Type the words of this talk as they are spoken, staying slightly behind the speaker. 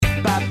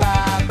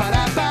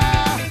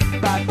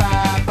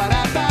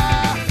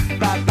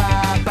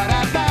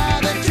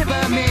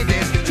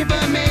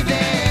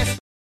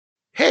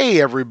Hey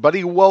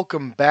everybody,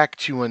 welcome back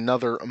to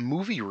another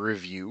movie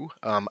review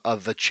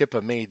of the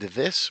Chippa Made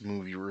This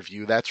movie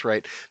review. That's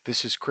right,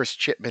 this is Chris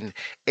Chipman,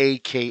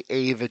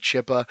 aka the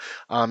Chippa,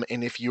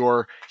 and if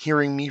you're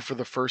hearing me for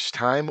the first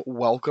time,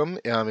 welcome.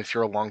 If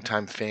you're a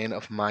longtime fan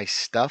of my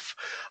stuff,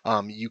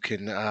 you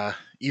can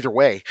either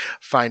way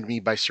find me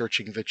by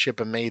searching the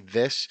Chippa Made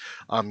This.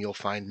 You'll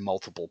find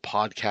multiple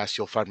podcasts.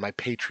 You'll find my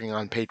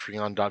Patreon,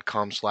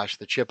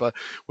 patreon.com/thechippa,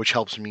 which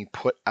helps me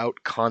put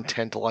out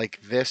content like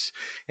this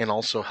and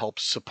also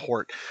helps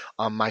support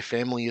my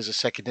family as a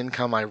second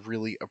income. I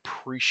really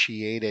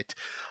appreciate it.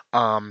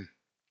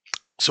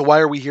 So why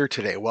are we here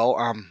today? Well,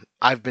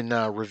 I've been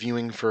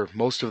reviewing for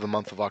most of the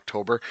month of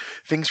October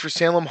things for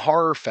Salem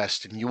Horror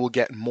Fest, and you will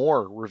get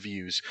more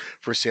reviews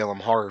for Salem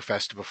Horror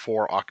Fest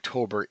before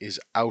October is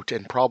out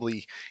and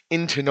probably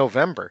into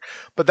November.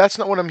 But that's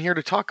not what I'm here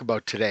to talk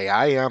about today.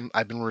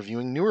 I've been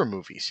reviewing newer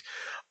movies,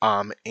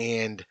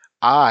 and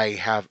I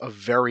have a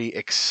very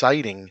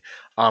exciting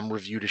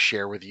review to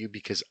share with you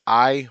because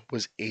I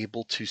was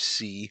able to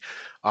see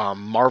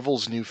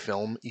Marvel's new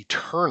film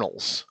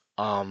Eternals.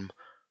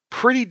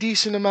 Pretty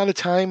decent amount of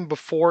time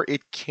before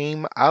it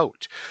came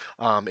out.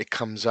 It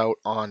comes out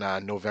on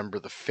November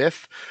the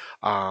 5th.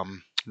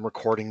 I'm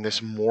recording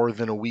this more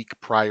than a week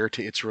prior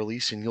to its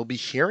release, and you'll be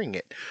hearing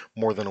it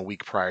more than a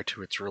week prior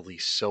to its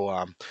release. So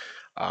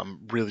I'm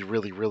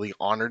really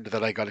honored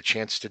that I got a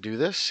chance to do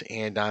this,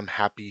 and I'm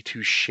happy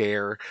to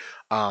share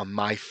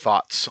my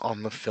thoughts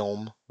on the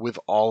film with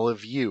all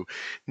of you.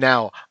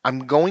 Now,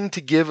 I'm going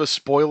to give a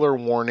spoiler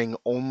warning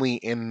only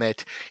in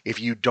that if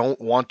you don't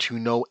want to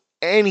know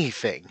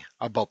anything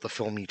about the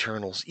film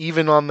Eternals,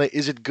 even on the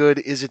is it good,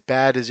 is it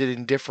bad, is it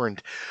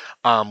indifferent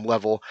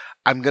level,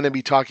 I'm going to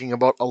be talking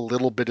about a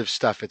little bit of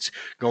stuff. It's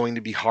going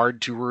to be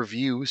hard to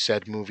review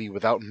said movie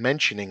without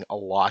mentioning a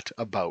lot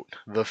about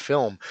the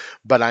film,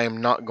 but I am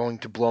not going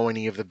to blow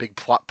any of the big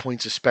plot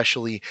points,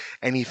 especially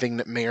anything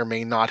that may or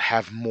may not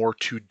have more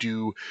to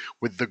do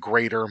with the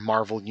greater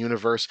Marvel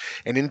universe,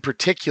 and in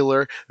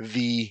particular,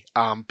 the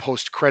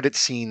post-credit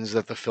scenes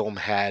that the film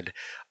had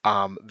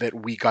that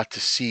we got to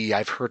see.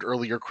 I've heard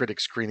earlier critic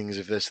screenings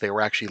of this. They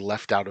were actually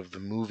left out of the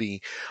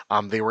movie.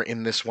 They were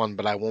in this one,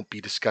 but I won't be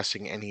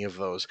discussing any of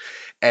those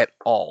at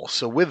all.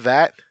 So with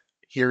that,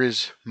 here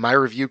is my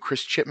review,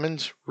 Chris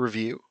Chipman's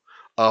review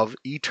of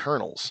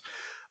Eternals.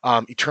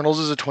 Eternals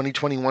is a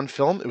 2021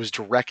 film. It was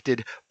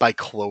directed by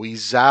Chloe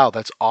Zhao.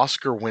 That's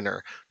Oscar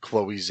winner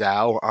Chloe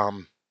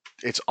Zhao.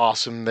 It's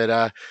awesome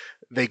that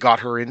they got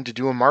her in to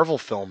do a Marvel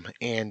film,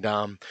 and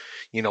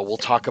we'll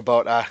talk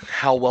about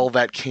how well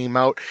that came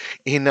out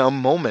in a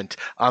moment.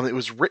 It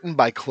was written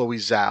by Chloe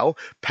Zhao,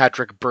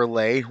 Patrick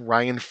Burleigh,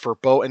 Ryan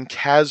Firpo, and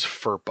Kaz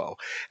Firpo,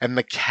 and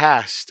the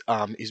cast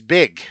is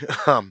big,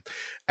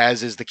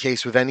 as is the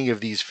case with any of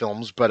these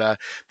films. But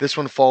this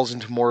one falls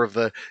into more of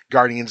the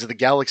Guardians of the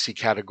Galaxy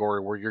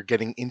category, where you're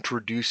getting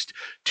introduced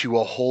to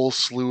a whole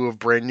slew of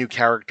brand new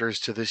characters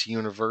to this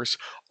universe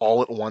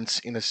all at once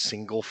in a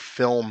single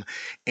film.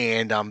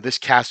 And this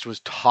cast was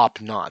top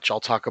notch.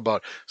 I'll talk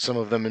about some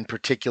of them in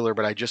particular,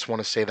 but I just want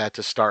to say that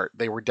to start.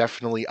 They were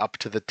definitely up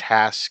to the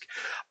task.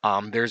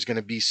 There's going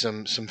to be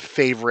some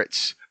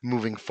favorites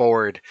moving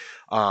forward.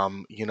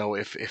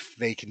 If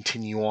they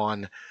continue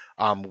on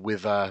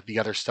with the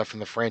other stuff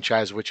in the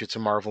franchise, which it's a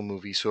Marvel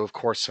movie, so of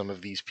course some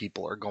of these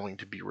people are going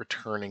to be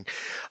returning.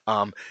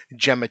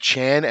 Gemma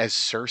Chan as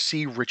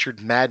Cersei, Richard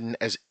Madden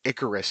as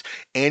Icarus,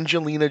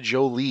 Angelina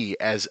Jolie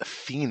as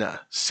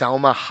Athena,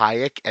 Salma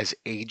Hayek as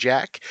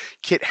Ajak,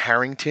 Kit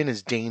Harington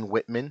as Dane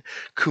Whitman,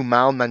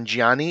 Kumail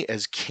Nanjiani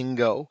as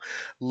Kingo,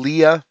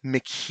 Leah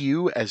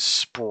McHugh as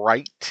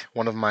Sprite,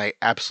 one of my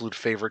absolute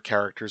favorite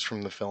characters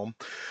from the film,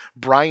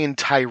 Brian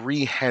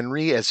Tyree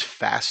Henry as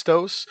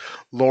Phastos,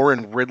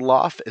 Lauren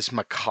Ridloff as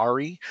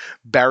Makari,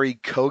 Barry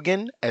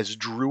Kogan as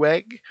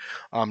Druig.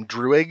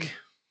 Druig,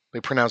 they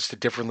pronounced it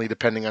differently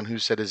depending on who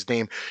said his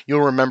name.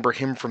 You'll remember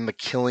him from The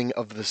Killing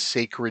of the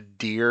Sacred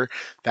Deer.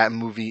 That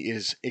movie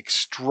is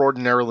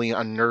extraordinarily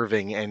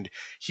unnerving, and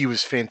he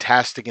was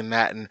fantastic in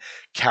that and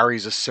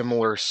carries a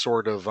similar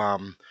sort of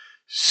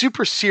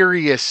super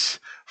serious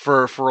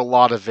for a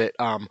lot of it.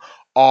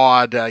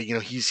 Odd,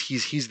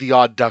 he's the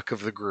odd duck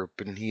of the group,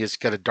 and he has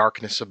got a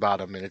darkness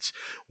about him, and it's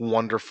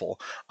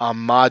wonderful.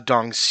 Ma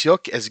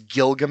Dong-seok as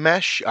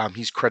Gilgamesh.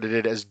 He's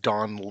credited as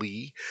Don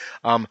Lee.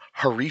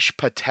 Harish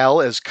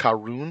Patel as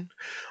Karun.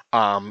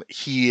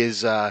 He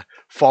is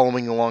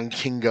following along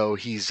Kingo.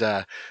 He's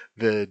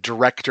the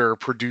director,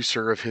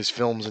 producer of his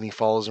films, and he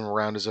follows him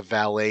around as a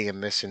valet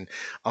in this, and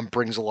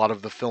brings a lot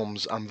of the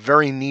films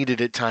very needed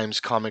at times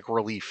comic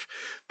relief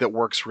that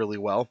works really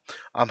well.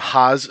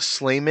 Haz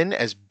Slayman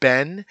as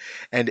Ben,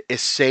 and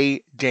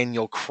Issei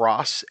Daniel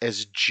Cross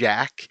as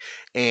Jack,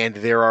 and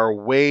there are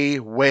way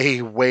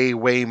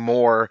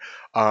more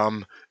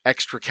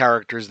extra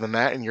characters than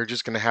that, and you're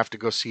just going to have to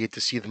go see it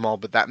to see them all.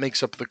 But that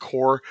makes up the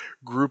core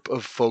group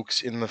of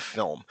folks in the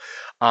film.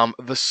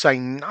 The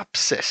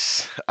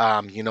synopsis,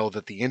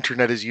 that the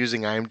internet is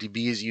using,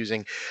 IMDb is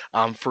using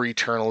for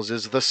Eternals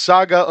is the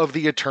saga of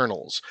the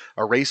Eternals,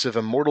 a race of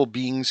immortal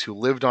beings who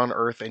lived on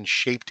Earth and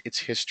shaped its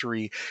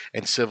history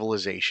and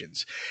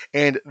civilizations.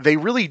 And they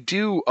really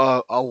do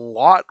a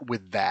lot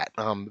with that.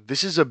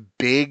 This is a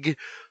big,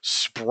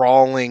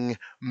 sprawling,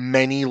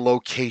 many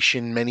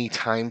location, many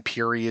time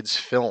periods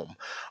film.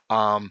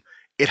 Um,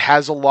 it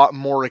has a lot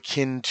more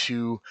akin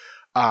to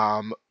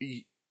um,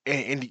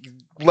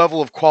 and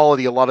level of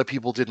quality. A lot of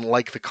people didn't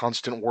like the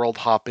constant world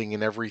hopping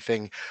and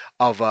everything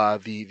of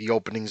the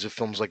openings of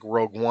films like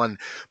Rogue One,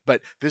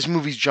 but this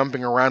movie's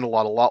jumping around a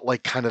lot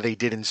like kind of they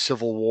did in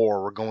Civil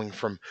War. We're going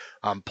from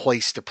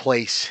place to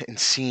place and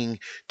seeing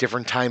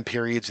different time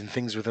periods and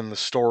things within the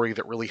story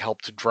that really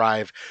help to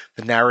drive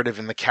the narrative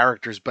and the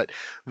characters. But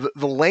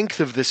the length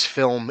of this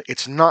film,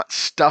 it's not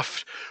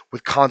stuffed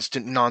with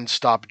constant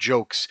nonstop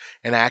jokes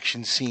and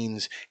action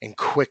scenes and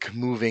quick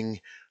moving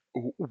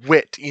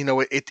wit.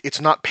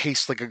 It's not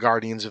paced like a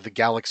Guardians of the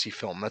Galaxy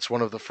film. That's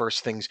one of the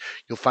first things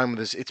you'll find with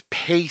this. It's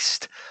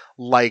paced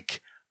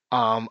like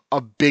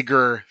a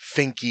bigger,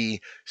 thinky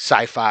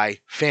sci-fi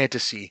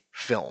fantasy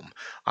film.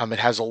 It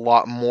has a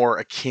lot more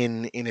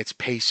akin in its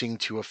pacing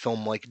to a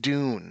film like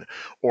Dune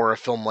or a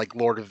film like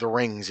Lord of the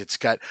Rings. It's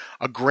got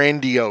a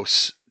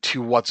grandiose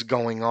to what's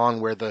going on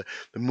where the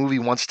movie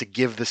wants to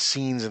give the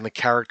scenes and the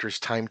characters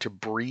time to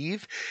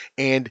breathe.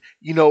 And,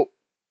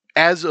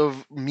 as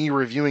of me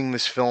reviewing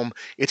this film,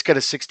 it's got a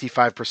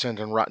 65%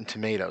 on Rotten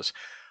Tomatoes.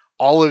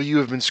 All of you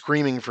have been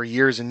screaming for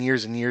years and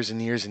years and years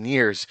and years and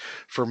years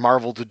for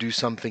Marvel to do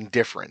something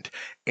different.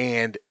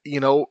 And,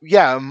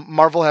 yeah,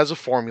 Marvel has a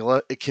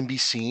formula. It can be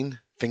seen.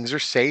 Things are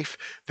safe.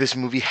 This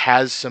movie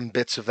has some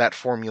bits of that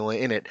formula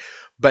in it.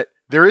 But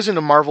there isn't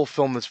a Marvel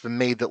film that's been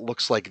made that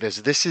looks like this.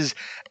 This is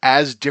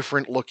as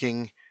different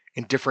looking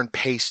and different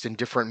paced and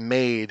different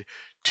made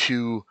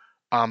to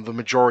the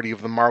majority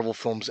of the Marvel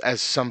films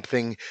as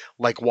something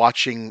like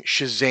watching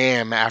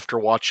Shazam after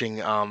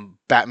watching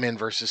Batman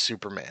versus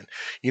Superman.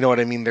 You know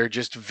what I mean? They're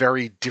just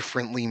very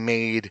differently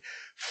made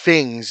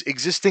things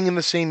existing in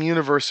the same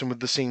universe and with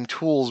the same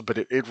tools, but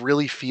it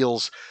really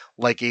feels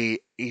like a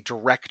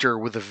director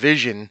with a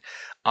vision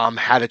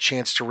had a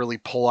chance to really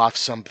pull off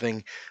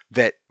something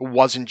that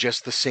wasn't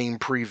just the same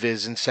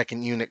previs and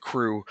second unit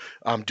crew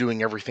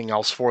doing everything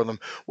else for them.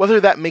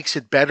 Whether that makes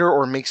it better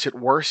or makes it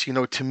worse,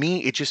 to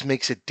me, it just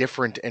makes it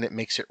different and it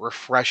makes it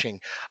refreshing.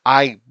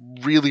 I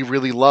really,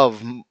 really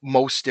love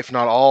most, if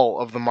not all,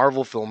 of the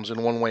Marvel films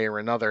in one way or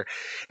another.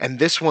 And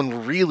this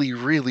one really,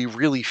 really,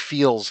 really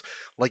feels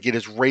like it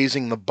is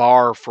raising the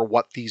bar for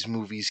what these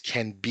movies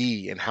can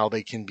be and how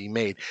they can be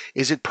made.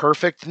 Is it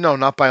perfect? No,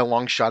 not by a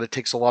long shot. It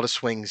takes a lot of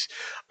swings.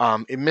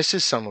 It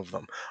misses some of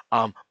them.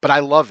 But I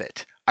love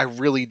it. I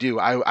really do.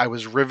 I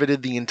was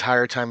riveted the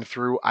entire time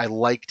through. I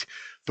liked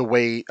the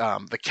way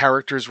the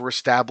characters were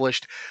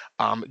established.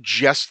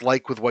 Just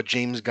like with what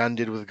James Gunn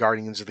did with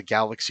Guardians of the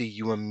Galaxy,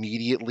 you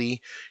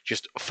immediately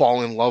just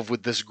fall in love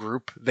with this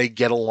group. They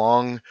get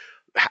along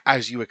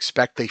as you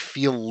expect. They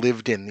feel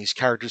lived in. These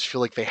characters feel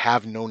like they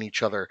have known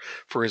each other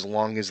for as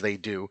long as they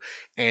do.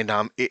 And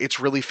it's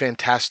really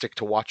fantastic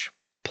to watch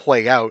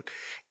play out.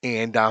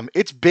 And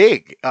it's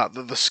big.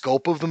 The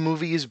scope of the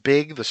movie is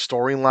big. The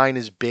storyline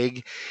is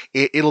big.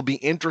 It'll be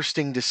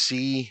interesting to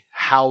see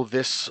how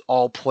this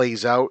all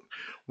plays out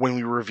when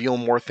we reveal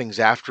more things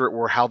after it,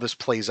 or how this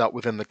plays out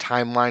within the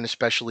timeline,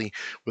 especially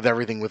with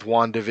everything with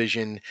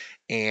WandaVision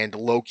and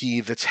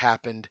Loki that's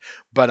happened.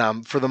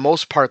 But for the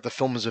most part, the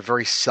film is a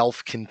very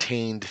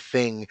self-contained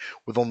thing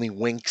with only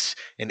winks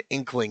and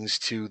inklings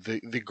to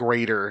the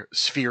greater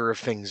sphere of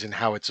things and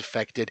how it's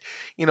affected.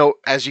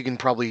 As you can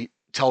probably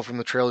tell from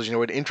the trailers,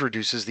 it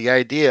introduces the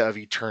idea of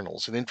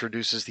Eternals. It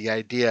introduces the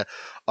idea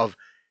of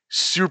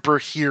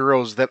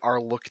superheroes that are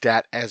looked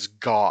at as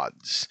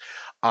gods.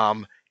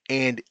 Um,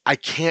 and I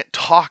can't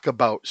talk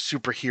about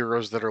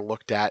superheroes that are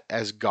looked at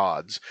as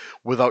gods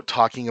without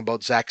talking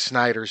about Zack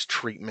Snyder's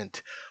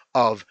treatment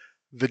of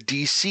the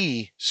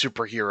DC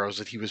superheroes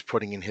that he was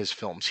putting in his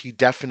films. He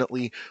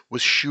definitely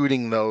was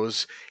shooting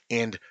those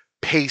and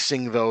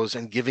pacing those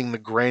and giving the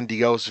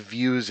grandiose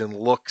views and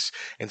looks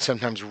and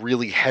sometimes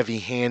really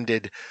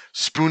heavy-handed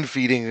spoon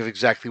feeding of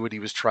exactly what he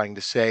was trying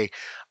to say,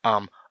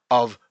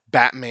 of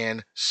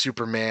Batman,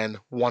 Superman,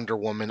 Wonder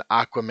Woman,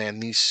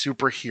 Aquaman, these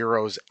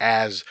superheroes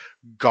as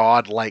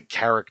godlike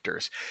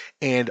characters.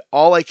 And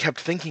all I kept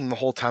thinking the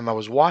whole time I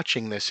was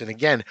watching this, and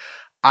again,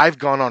 I've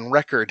gone on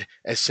record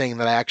as saying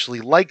that I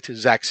actually liked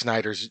Zack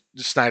Snyder's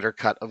Snyder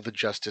cut of the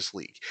Justice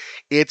League.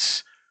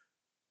 It's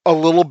a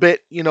little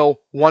bit,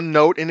 one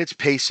note in its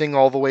pacing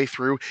all the way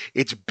through.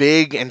 It's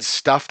big and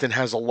stuffed and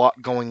has a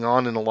lot going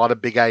on and a lot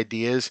of big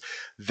ideas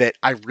that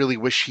I really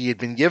wish he had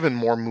been given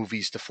more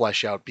movies to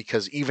flesh out,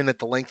 because even at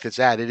the length it's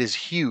at, it is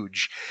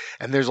huge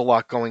and there's a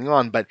lot going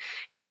on. But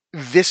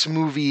this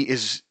movie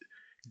is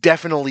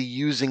definitely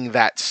using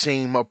that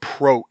same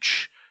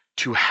approach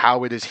to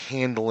how it is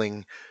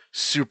handling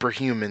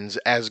superhumans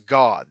as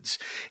gods.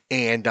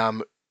 And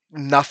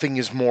nothing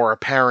is more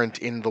apparent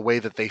in the way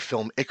that they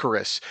film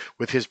Icarus,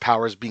 with his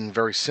powers being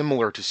very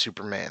similar to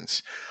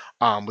Superman's.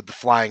 With the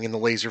flying and the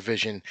laser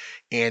vision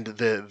and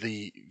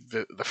the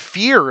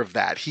fear of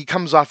that, he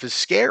comes off as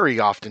scary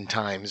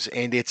oftentimes,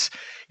 and it's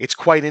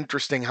quite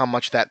interesting how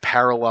much that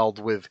paralleled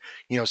with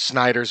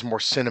Snyder's more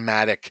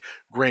cinematic,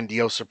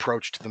 grandiose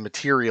approach to the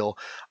material.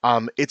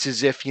 It's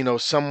as if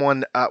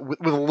someone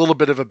with a little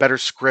bit of a better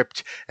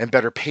script and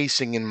better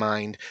pacing in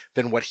mind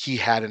than what he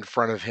had in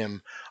front of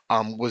him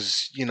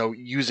was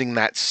using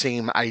that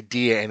same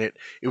idea, and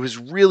it was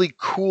really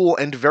cool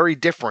and very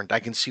different. I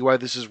can see why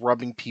this is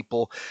rubbing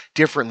people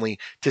differently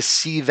to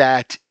see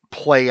that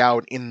play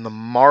out in the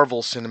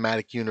Marvel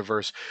Cinematic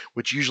Universe,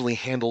 which usually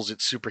handles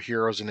its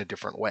superheroes in a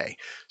different way.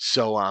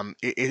 So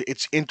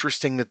it's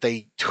interesting that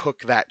they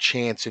took that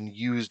chance and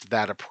used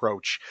that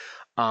approach.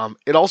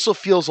 It also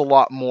feels a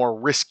lot more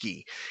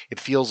risky. It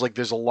feels like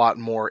there's a lot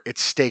more at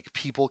stake.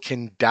 People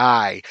can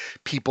die.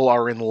 People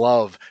are in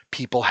love.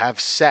 People have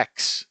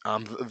sex.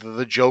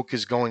 The joke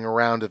is going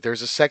around that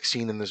there's a sex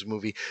scene in this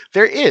movie.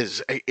 There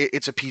is.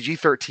 It's a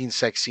PG-13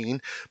 sex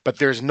scene, but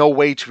there's no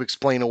way to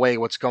explain away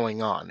what's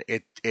going on.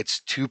 It's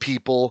two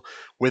people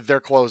with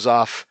their clothes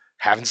off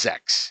having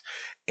sex,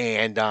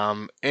 and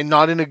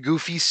not in a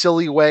goofy,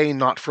 silly way,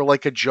 not for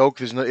like a joke.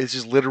 There's no. It's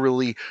just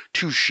literally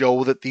to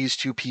show that these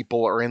two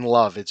people are in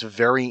love. It's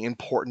very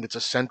important. It's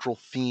a central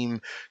theme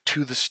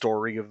to the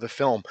story of the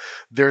film.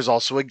 There's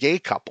also a gay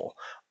couple.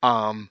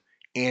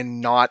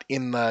 And not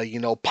in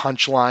the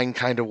punchline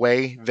kind of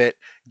way that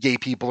gay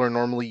people are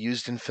normally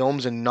used in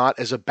films, and not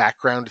as a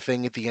background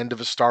thing at the end of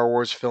a Star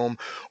Wars film,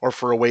 or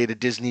for a way to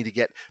Disney to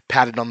get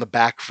patted on the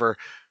back for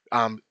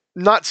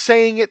not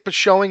saying it but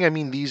showing. I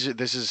mean,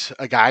 this is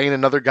a guy and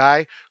another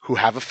guy who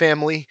have a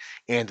family,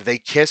 and they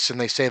kiss and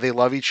they say they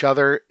love each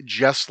other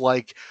just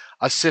like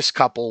a cis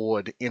couple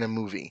would in a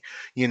movie,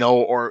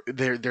 or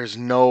there's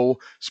no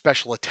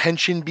special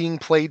attention being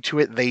played to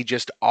it. They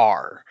just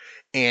are.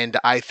 And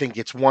I think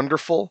it's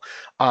wonderful.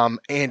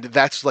 And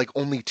that's like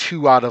only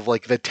 2 out of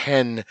like the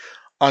 10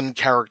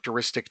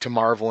 uncharacteristic to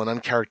Marvel and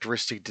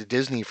uncharacteristic to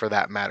Disney, for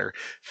that matter,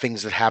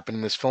 things that happen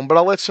in this film. But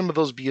I'll let some of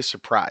those be a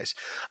surprise.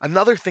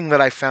 Another thing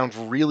that I found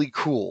really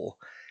cool,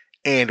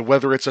 and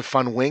whether it's a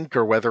fun wink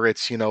or whether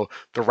it's the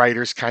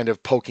writers kind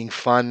of poking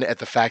fun at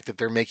the fact that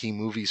they're making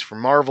movies for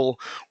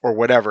Marvel or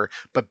whatever,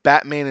 but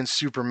Batman and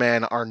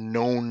Superman are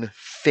known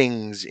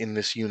things in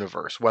this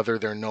universe. Whether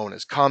they're known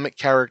as comic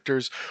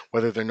characters,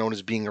 whether they're known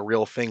as being a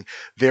real thing,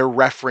 they're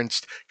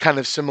referenced kind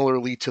of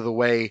similarly to the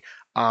way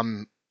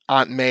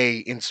Aunt May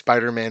in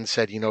Spider-Man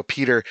said,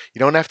 Peter, you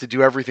don't have to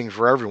do everything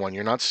for everyone.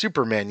 You're not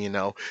Superman.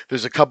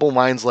 There's a couple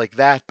lines like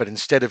that, but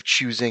instead of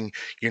choosing,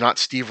 you're not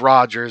Steve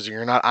Rogers or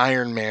you're not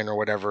Iron Man or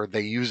whatever,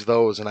 they use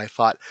those. And I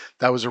thought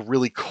that was a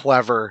really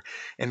clever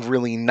and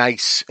really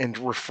nice and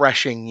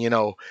refreshing,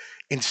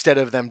 instead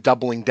of them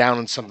doubling down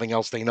on something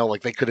else they know,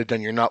 like they could have done,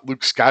 you're not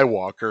Luke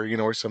Skywalker,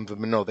 or something,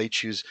 but no, they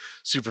choose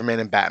Superman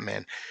and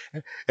Batman.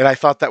 And I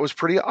thought that was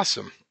pretty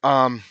awesome.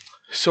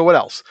 So what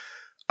else?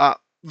 Uh,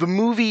 the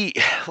movie,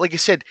 like I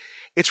said,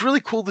 it's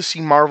really cool to see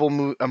a Marvel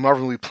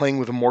movie playing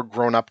with a more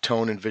grown-up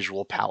tone and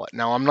visual palette.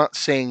 Now, I'm not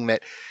saying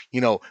that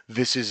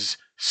this is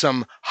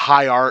some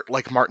high art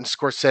like Martin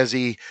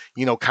Scorsese,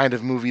 kind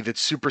of movie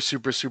that's super,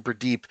 super, super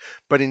deep.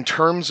 But in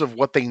terms of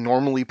what they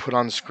normally put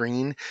on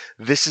screen,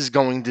 this is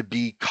going to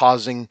be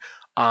causing,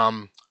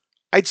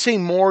 I'd say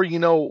more,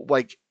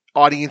 like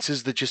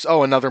audiences that just,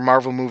 oh, another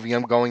Marvel movie,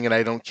 I'm going and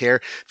I don't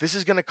care. This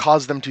is going to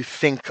cause them to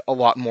think a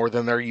lot more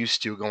than they're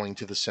used to going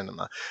to the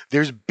cinema.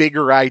 There's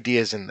bigger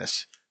ideas in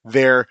this.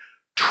 They're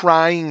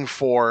trying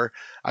for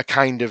a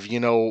kind of,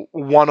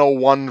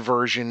 101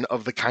 version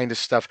of the kind of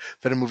stuff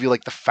that a movie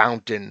like The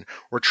Fountain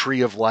or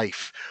Tree of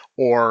Life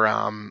or,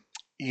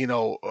 you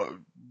know, uh,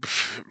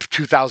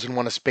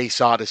 2001 A Space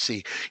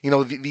Odyssey,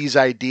 these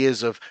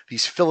ideas of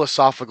these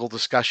philosophical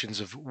discussions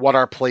of what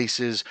our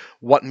place is,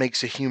 what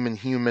makes a human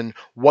human,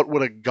 what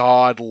would a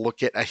god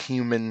look at a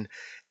human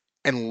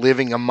and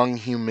living among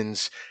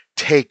humans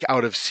take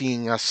out of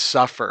seeing us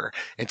suffer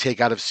and take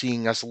out of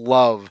seeing us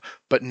love,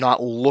 but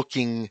not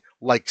looking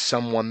like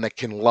someone that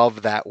can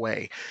love that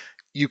way.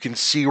 You can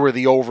see where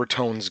the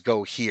overtones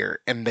go here,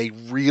 and they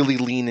really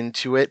lean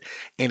into it,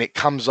 and it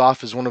comes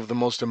off as one of the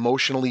most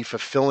emotionally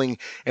fulfilling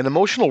and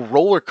emotional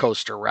roller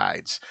coaster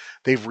rides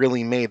they've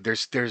really made.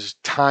 There's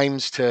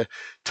times to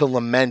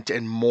lament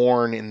and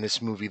mourn in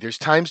this movie. There's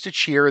times to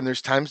cheer and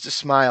there's times to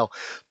smile,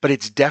 but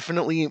it's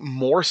definitely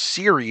more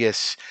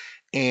serious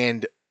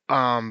and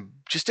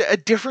just a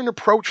different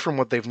approach from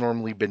what they've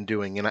normally been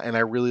doing, and I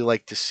really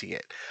like to see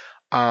it.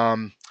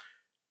 Um,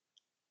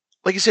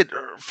 like I said,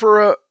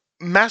 for a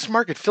mass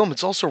market film,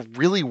 it's also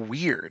really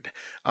weird.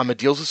 It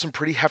deals with some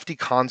pretty hefty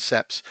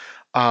concepts.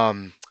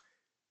 Um,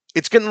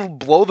 it's going to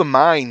blow the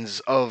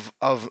minds of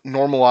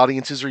normal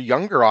audiences or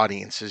younger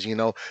audiences.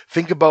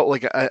 Think about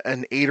like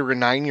an 8 or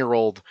 9 year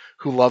old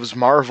who loves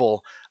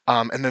Marvel.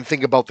 And then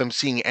think about them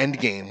seeing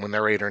Endgame when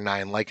they're 8 or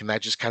 9, like, and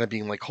that just kind of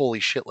being like,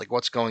 holy shit, like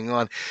what's going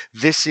on?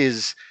 This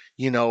is,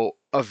 you know,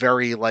 a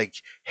very like,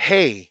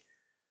 hey,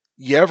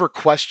 you ever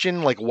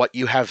question like what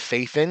you have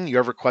faith in? You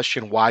ever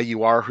question why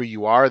you are who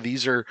you are?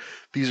 These are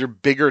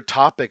bigger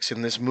topics,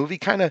 and this movie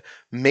kind of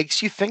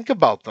makes you think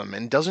about them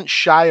and doesn't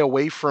shy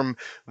away from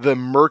the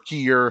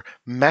murkier,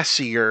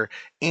 messier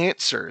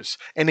answers.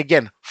 And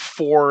again,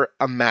 for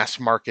a mass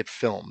market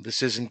film,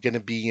 this isn't going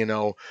to be,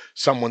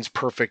 someone's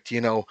perfect,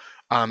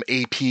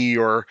 AP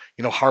or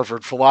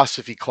Harvard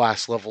philosophy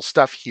class level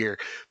stuff here,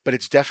 but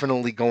it's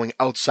definitely going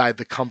outside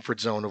the comfort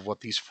zone of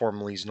what these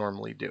formulae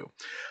normally do.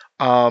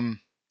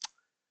 Um,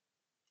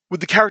 with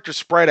the character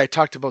Sprite, I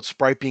talked about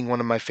Sprite being one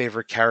of my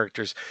favorite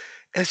characters.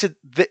 And I said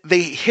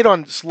they hit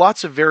on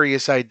lots of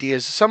various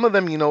ideas. Some of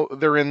them,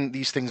 they're in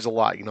these things a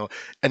lot.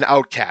 An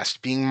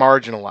outcast, being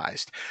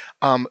marginalized,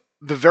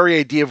 the very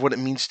idea of what it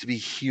means to be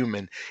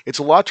human. It's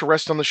a lot to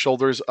rest on the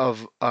shoulders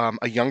of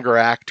a younger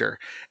actor,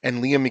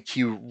 and Liam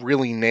McHugh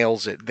really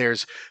nails it.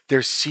 There's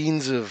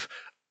scenes of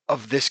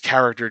this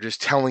character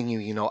just telling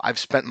you, I've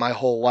spent my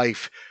whole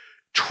life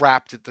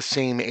trapped at the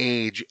same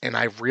age, and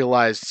I've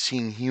realized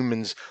seeing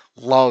humans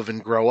love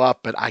and grow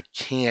up, but I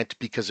can't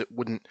because it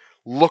wouldn't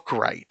look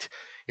right.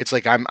 It's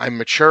like I'm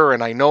mature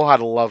and I know how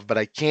to love, but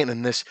I can't.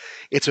 And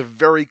it's a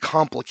very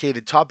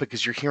complicated topic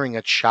because you're hearing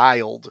a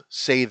child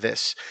say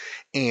this,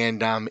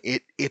 and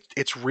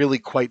it's really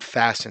quite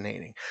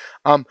fascinating.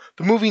 The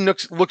movie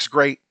looks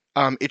great.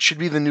 It should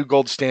be the new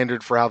gold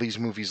standard for how these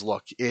movies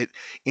look. It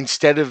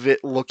Instead of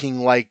it looking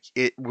like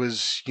it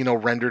was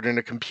rendered in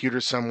a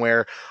computer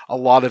somewhere, a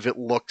lot of it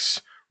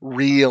looks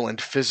real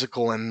and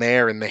physical in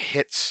there, and the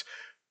hits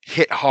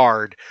hit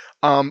hard.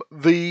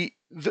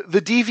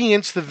 The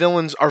deviants, the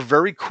villains, are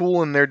very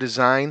cool in their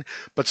design,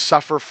 but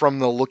suffer from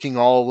the looking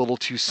all a little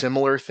too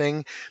similar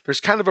thing. There's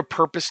kind of a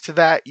purpose to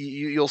that.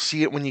 You'll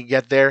see it when you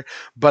get there,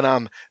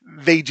 but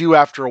they do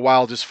after a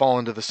while just fall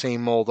into the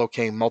same mold.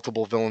 Okay,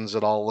 multiple villains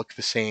that all look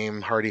the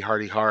same, hardy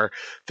har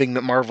thing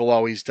that Marvel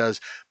always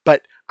does.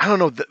 But I don't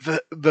know,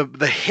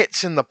 the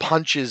hits and the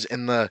punches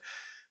and the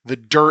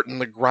dirt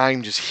and the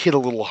grime just hit a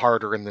little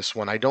harder in this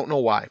one. I don't know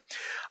why.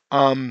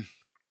 Um,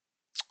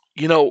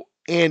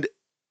 and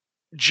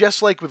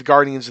just like with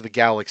Guardians of the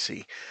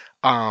Galaxy,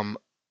 um,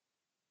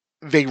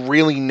 they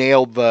really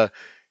nailed the,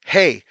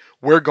 hey,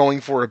 we're going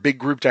for a big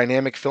group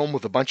dynamic film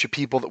with a bunch of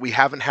people that we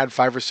haven't had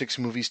 5 or 6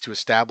 movies to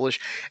establish,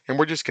 and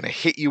we're just going to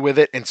hit you with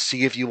it and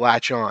see if you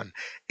latch on.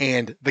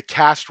 And the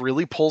cast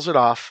really pulls it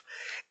off.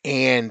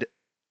 And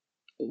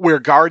where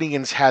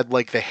Guardians had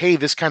like the, hey,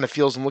 this kind of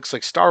feels and looks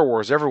like Star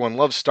Wars, everyone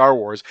loves Star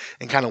Wars,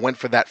 and kind of went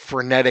for that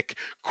frenetic,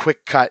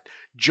 quick cut,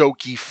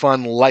 jokey,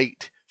 fun,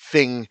 light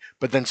thing,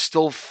 but then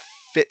still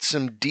fit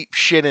some deep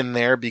shit in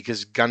there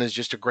because Gunn is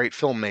just a great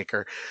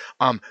filmmaker.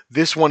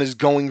 This one is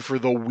going for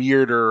the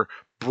weirder,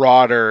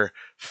 broader,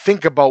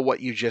 think about what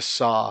you just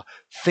saw,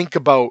 think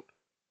about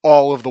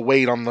all of the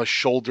weight on the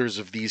shoulders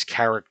of these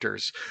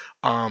characters.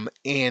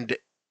 And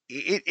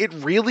it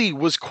really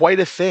was quite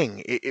a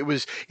thing.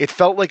 It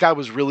felt like I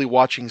was really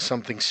watching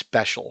something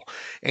special.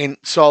 And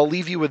so I'll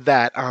leave you with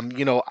that.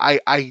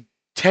 I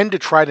tend to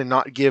try to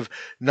not give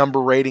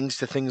number ratings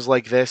to things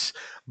like this,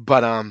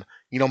 but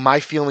my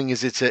feeling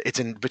is it's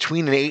in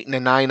between an 8 and a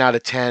 9 out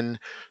of 10.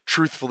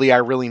 Truthfully, I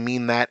really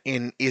mean that,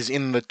 and is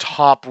in the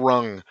top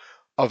rung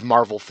of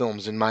Marvel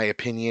films in my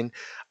opinion.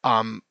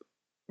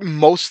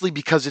 Mostly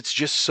because it's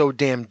just so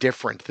damn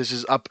different. This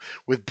is up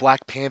with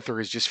Black Panther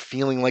is just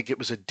feeling like it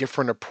was a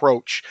different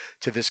approach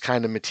to this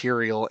kind of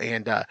material,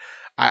 and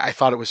I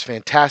thought it was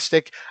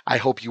fantastic. I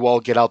hope you all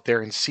get out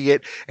there and see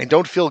it, and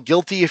don't feel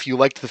guilty if you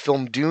liked the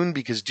film Dune,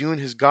 because Dune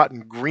has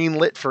gotten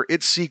greenlit for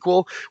its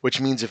sequel, which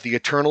means if the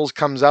Eternals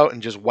comes out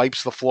and just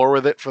wipes the floor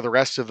with it for the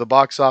rest of the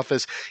box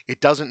office,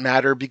 it doesn't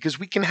matter because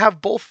we can have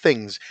both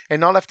things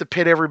and not have to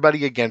pit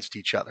everybody against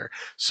each other.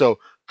 So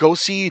go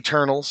see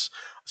Eternals.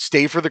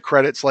 Stay for the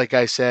credits, like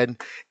I said,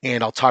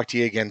 and I'll talk to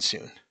you again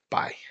soon.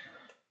 Bye.